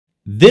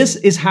This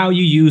is how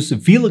you use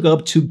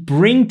VLOOKUP to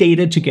bring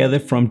data together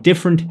from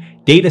different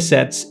data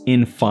sets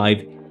in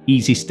 5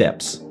 easy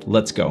steps.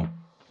 Let's go.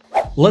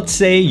 Let's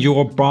say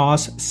your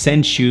boss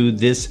sends you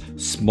this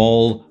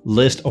small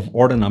list of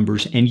order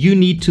numbers and you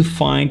need to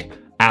find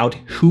out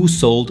who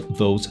sold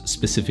those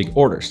specific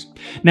orders.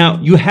 Now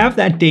you have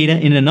that data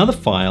in another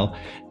file,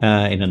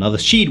 in another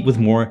sheet with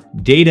more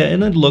data,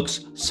 and it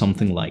looks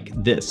something like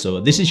this. So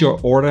this is your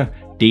order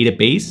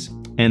database,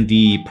 and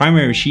the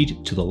primary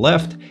sheet to the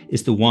left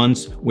is the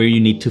ones where you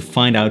need to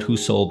find out who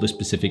sold the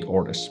specific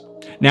orders.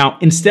 Now,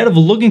 instead of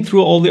looking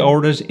through all the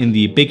orders in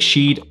the big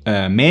sheet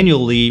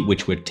manually,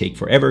 which would take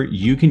forever,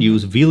 you can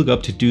use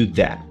VLOOKUP to do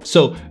that.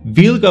 So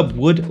VLOOKUP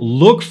would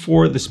look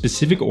for the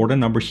specific order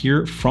number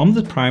here from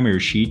the primary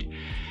sheet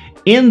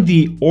in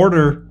the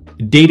order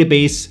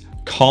database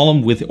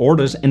column with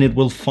orders, and it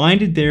will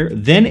find it there.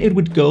 Then it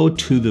would go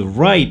to the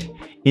right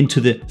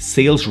into the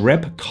sales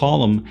rep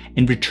column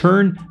and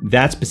return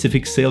that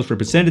specific sales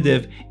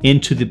representative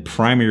into the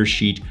primary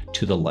sheet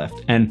to the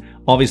left. And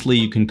obviously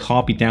you can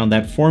copy down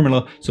that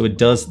formula so it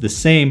does the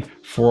same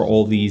for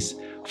all these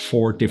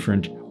 4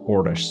 different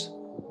orders.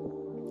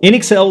 In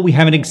Excel, we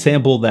have an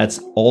example that's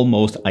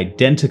almost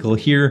identical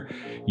here.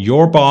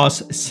 Your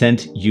boss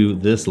sent you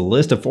this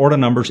list of order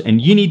numbers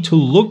and you need to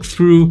look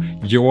through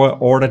your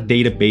order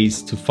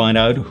database to find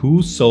out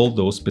who sold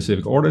those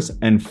specific orders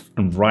and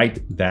write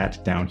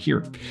that down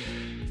here.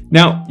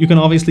 Now, you can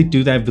obviously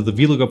do that with the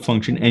VLOOKUP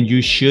function, and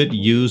you should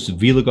use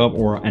VLOOKUP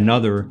or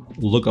another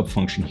lookup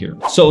function here.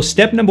 So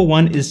step number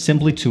 1 is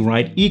simply to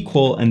write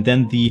equal and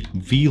then the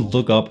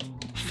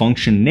VLOOKUP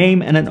function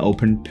name and an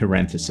open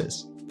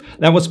parenthesis.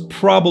 That was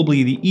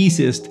probably the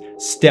easiest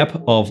step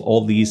of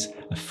all these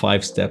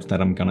 5 steps that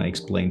I'm gonna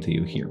explain to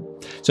you here.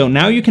 So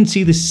now you can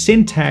see the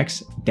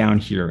syntax down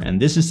here, and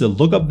this is the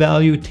lookup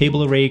value,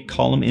 table array,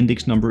 column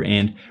index number,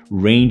 and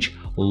range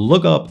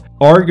lookup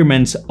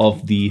arguments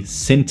of the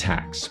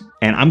syntax.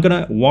 And I'm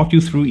gonna walk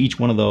you through each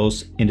one of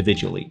those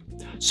individually.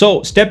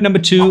 So step number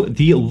 2,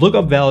 the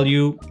lookup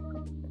value,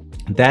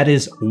 that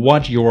is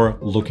what you're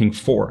looking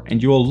for.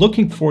 And you're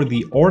looking for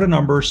the order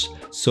numbers.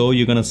 So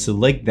you're gonna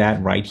select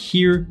that right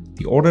here,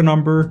 the order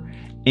number,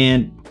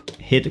 and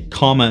hit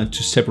comma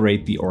to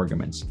separate the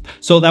arguments.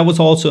 So that was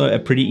also a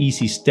pretty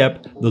easy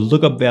step. The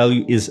lookup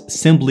value is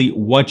simply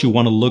what you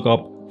wanna look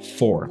up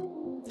for.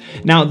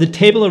 Now the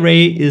table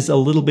array is a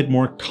little bit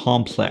more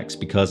complex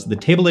because the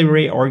table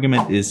array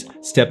argument is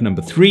step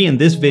number 3 in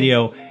this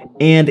video,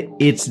 and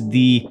it's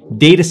the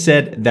data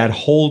set that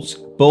holds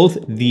both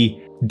the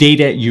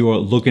data you're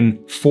looking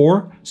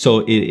for.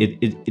 So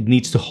it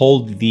needs to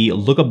hold the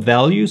lookup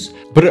values,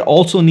 but it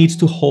also needs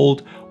to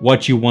hold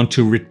what you want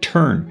to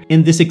return.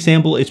 In this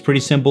example, it's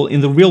pretty simple.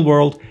 In the real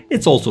world,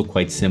 it's also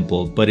quite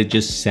simple, but it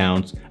just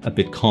sounds a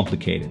bit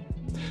complicated.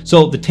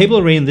 So the table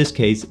array in this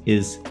case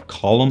is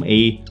column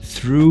A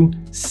through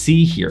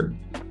C here.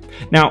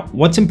 Now,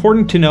 what's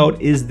important to note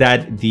is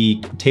that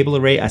the table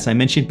array, as I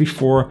mentioned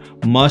before,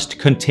 must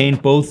contain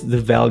both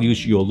the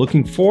values you're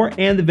looking for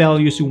and the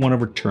values you want to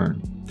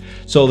return.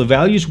 So the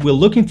values we're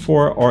looking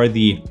for are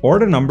the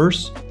order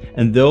numbers,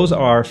 and those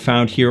are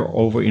found here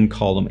over in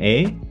column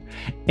A.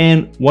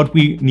 And what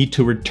we need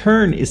to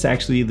return is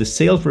actually the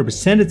sales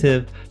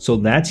representative, so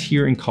that's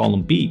here in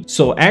column B.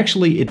 So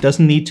actually it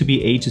doesn't need to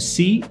be A to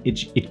C,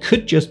 it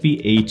could just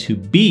be A to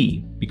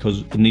B,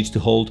 because it needs to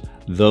hold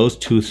those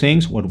 2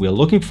 things, what we're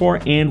looking for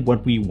and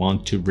what we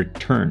want to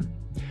return.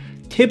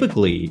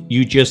 Typically,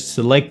 you just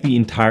select the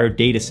entire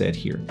data set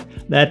here.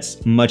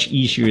 That's much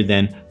easier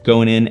than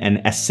going in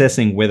and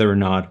assessing whether or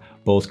not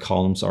both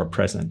columns are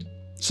present.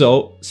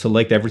 So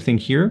select everything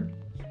here.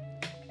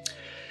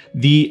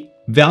 The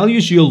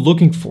values you're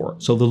looking for,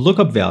 so the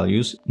lookup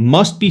values,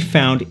 must be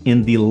found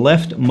in the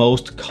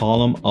leftmost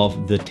column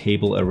of the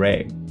table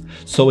array.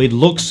 So it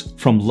looks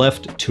from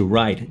left to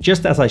right.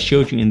 Just as I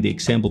showed you in the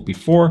example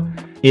before,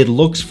 it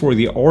looks for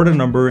the order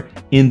number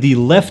in the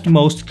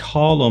leftmost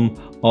column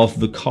of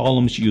the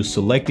columns you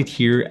selected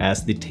here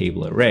as the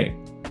table array.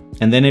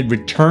 And then it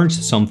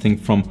returns something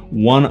from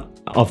one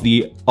of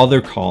the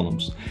other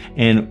columns.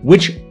 And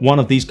which one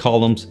of these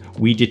columns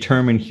we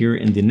determine here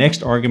in the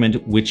next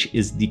argument, which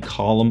is the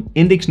column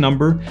index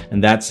number.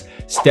 And that's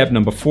step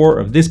number 4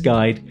 of this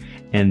guide.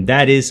 And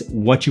that is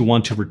what you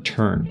want to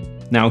return.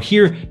 Now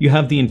here you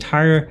have the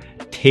entire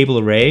table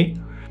array.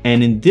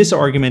 And in this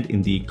argument,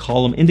 in the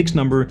column index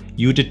number,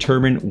 you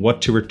determine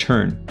what to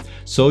return.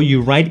 So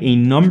you write a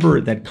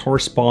number that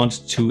corresponds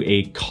to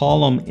a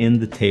column in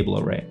the table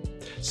array.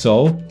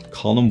 So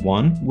column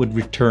 1 would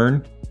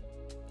return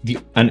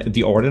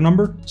the order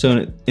number.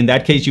 So in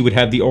that case, you would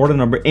have the order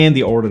number and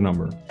the order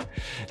number.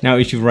 Now,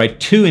 if you write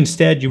 2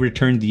 instead, you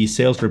return the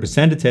sales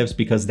representatives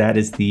because that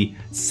is the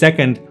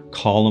second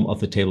column of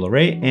the table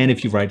array. And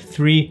if you write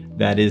 3,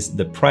 that is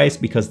the price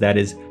because that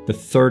is the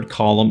third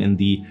column in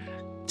the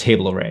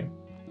table array.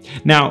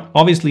 Now,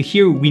 obviously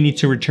here we need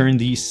to return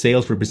the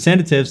sales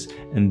representatives,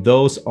 and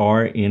those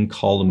are in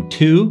column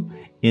 2.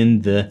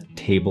 in the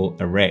table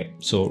array.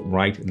 So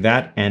write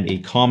that and a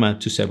comma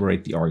to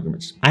separate the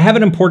arguments. I have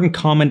an important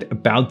comment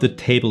about the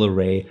table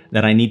array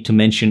that I need to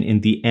mention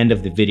in the end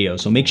of the video,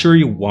 so make sure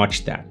you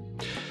watch that.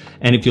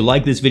 And if you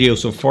like this video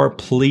so far,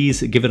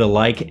 please give it a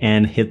like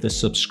and hit the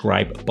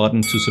subscribe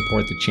button to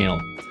support the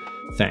channel.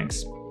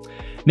 Thanks.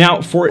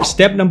 Now for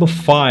step number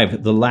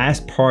 5, the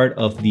last part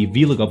of the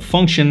VLOOKUP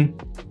function,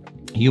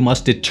 you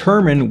must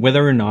determine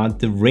whether or not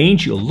the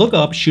range you look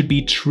up should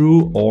be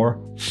true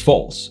or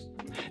false.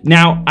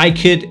 Now, I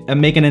could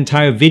make an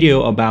entire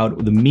video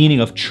about the meaning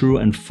of true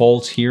and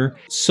false here,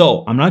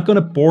 so I'm not going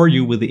to bore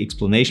you with the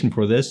explanation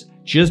for this.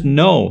 Just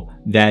know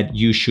that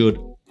you should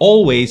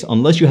always,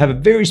 unless you have a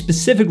very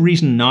specific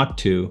reason not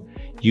to,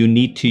 you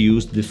need to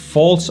use the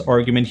false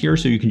argument here,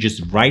 so you can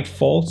just write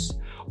false,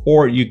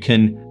 or you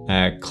can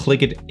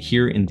click it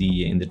here in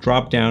the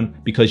drop down,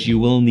 because you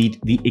will need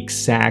the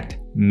exact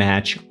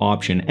match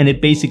option. And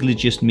it basically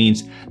just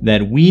means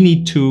that we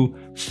need to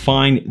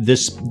find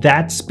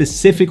that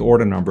specific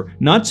order number,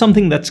 not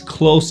something that's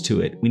close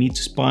to it. We need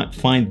to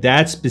find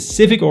that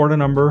specific order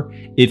number.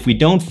 If we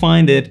don't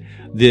find it,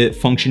 the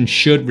function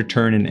should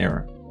return an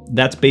error.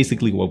 That's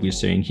basically what we're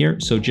saying here.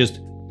 So just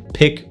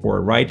pick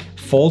or write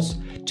false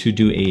to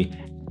do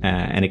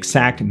an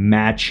exact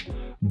match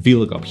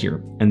VLOOKUP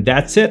here. And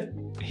that's it.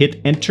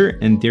 Hit enter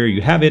and there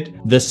you have it.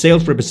 The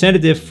sales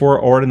representative for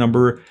order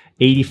number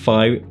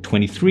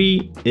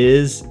 8523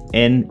 is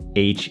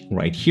NH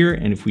right here.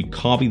 And if we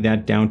copy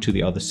that down to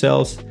the other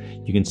cells,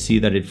 you can see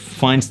that it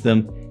finds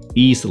them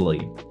easily.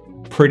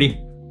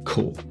 Pretty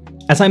cool.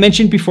 As I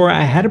mentioned before,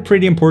 I had a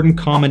pretty important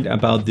comment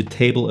about the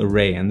table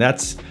array, and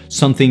that's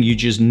something you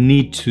just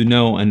need to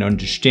know and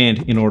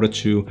understand in order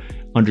to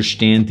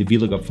understand the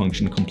VLOOKUP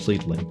function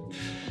completely.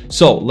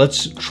 So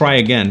let's try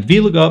again.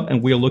 VLOOKUP,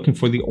 and we are looking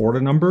for the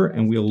order number,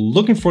 and we are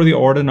looking for the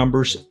order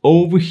numbers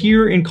over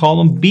here in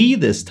column B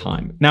this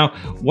time. Now,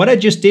 what I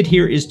just did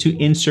here is to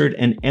insert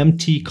an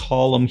empty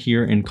column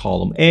here in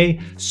column A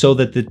so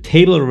that the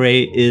table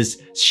array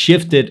is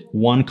shifted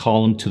one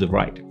column to the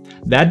right.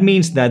 That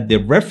means that the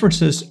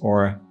references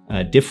are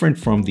different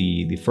from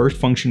the first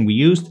function we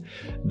used.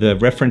 The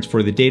reference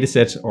for the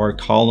datasets are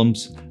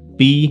columns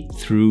B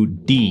through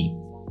D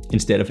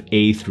instead of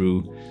A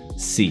through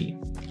C.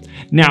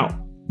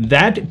 Now,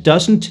 that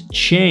doesn't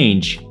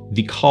change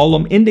the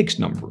column index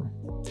number.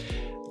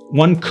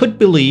 One could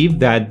believe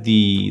that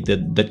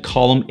that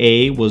column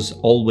A was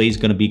always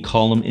going to be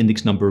column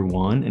index number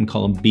 1 and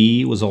column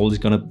B was always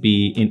going to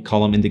be in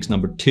column index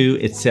number 2,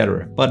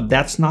 etc. But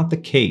that's not the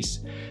case.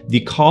 The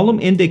column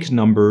index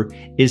number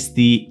is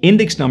the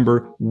index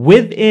number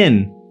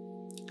within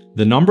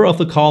the number of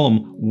the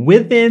column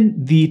within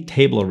the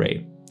table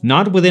array,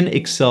 not within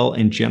Excel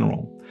in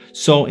general.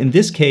 So in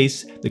this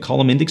case, the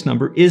column index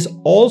number is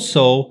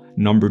also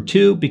number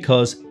 2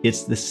 because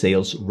it's the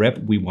sales rep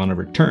we want to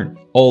return.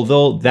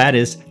 Although that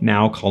is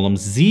now column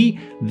Z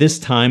this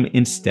time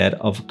instead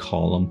of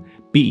column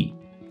B.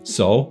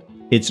 So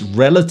it's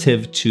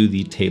relative to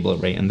the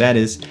table array, and that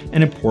is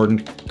an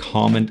important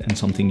comment and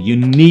something you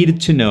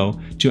needed to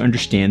know to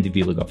understand the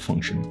VLOOKUP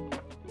function.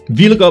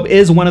 VLOOKUP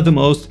is one of the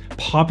most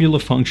popular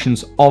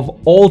functions of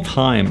all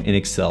time in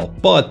Excel,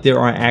 but there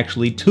are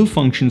actually 2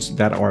 functions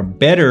that are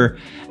better,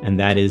 and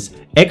that is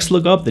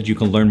XLOOKUP, that you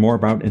can learn more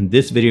about in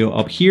this video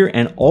up here,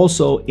 and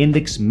also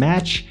index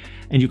match,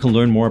 and you can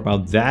learn more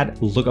about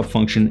that lookup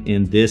function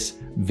in this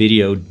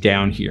video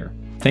down here.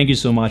 Thank you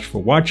so much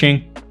for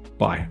watching.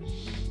 Bye.